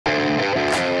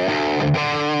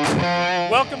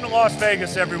Welcome to Las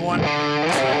Vegas, everyone.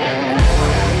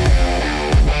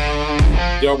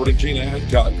 Delbert and Gina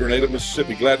Hadcock, Grenada,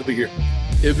 Mississippi. Glad to be here.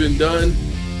 It been done.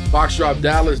 BoxDrop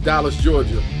Dallas, Dallas,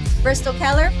 Georgia. Bristol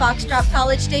Keller, BoxDrop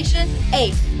College Station,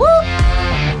 8. Woo!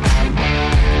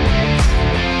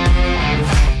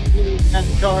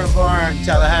 Color Barn,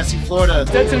 Tallahassee, Florida.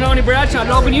 Stetson Bradshaw,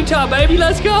 Auburn, Utah, baby,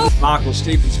 let's go! Michael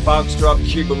Stevens, BoxDrop,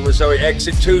 Cuba, Missouri,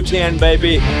 exit 210,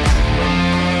 baby.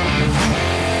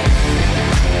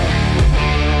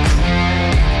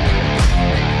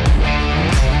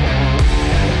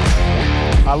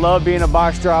 I love being a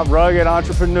BoxDrop rugged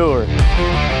entrepreneur.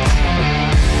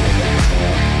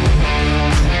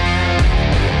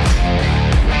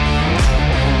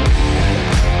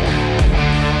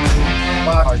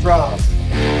 BoxDrop.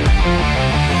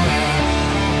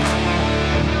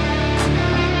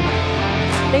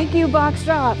 Thank you,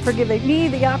 BoxDrop, for giving me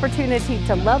the opportunity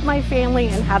to love my family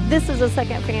and have this as a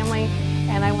second family.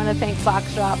 And I want to thank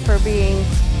BoxDrop for being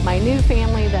my new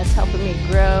family that's helping me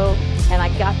grow. And I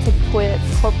got to quit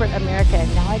corporate America,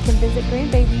 and now I can visit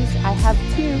grandbabies. I have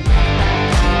 2.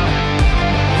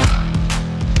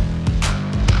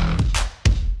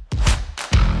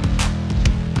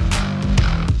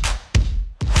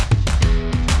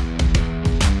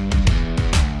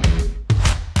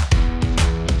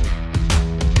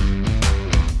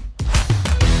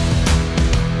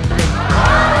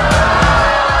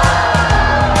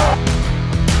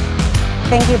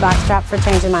 Thank you, BoxDrop, for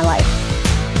changing my life.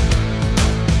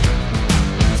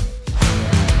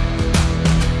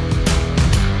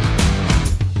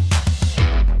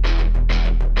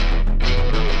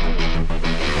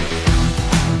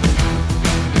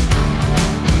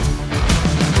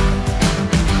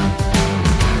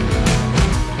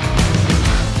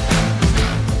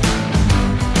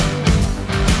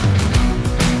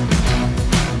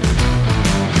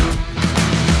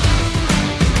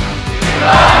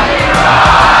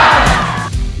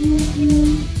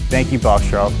 Thank you,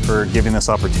 BoxDrop, for giving this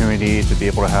opportunity to be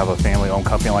able to have a family-owned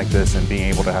company like this and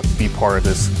being able to be part of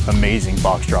this amazing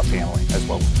BoxDrop family as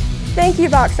well. Thank you,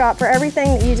 BoxDrop, for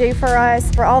everything that you do for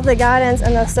us, for all the guidance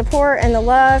and the support and the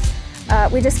love.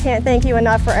 We just can't thank you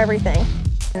enough for everything.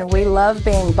 And we love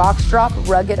being BoxDrop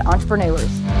rugged entrepreneurs.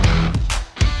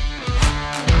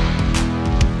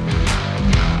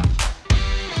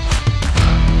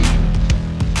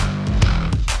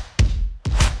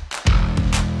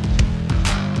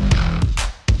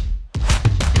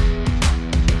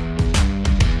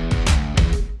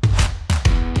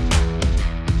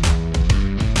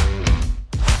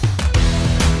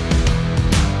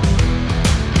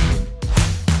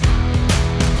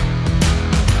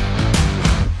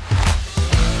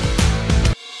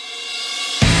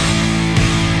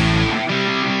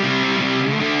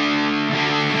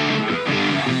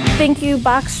 Thank you,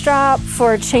 BoxDrop,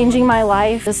 for changing my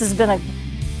life. This has been an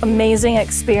amazing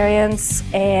experience,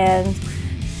 and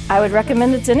I would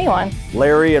recommend it to anyone.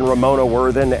 Larry and Ramona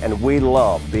Worthen, and we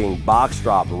love being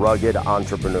BoxDrop rugged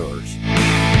entrepreneurs.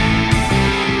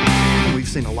 We've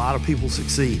seen a lot of people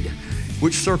succeed,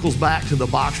 which circles back to the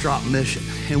BoxDrop mission,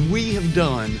 and we have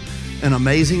done an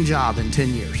amazing job in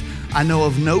 10 years. I know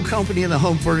of no company in the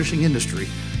home furnishing industry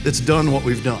that's done what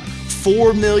we've done.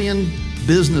 4 million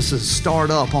businesses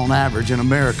start up on average in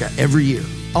America every year.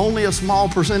 Only a small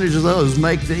percentage of those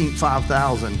make the Inc.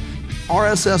 5000.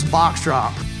 RSS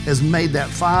BoxDrop has made that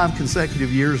 5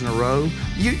 consecutive years in a row.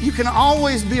 You can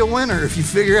always be a winner if you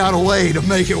figure out a way to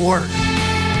make it work.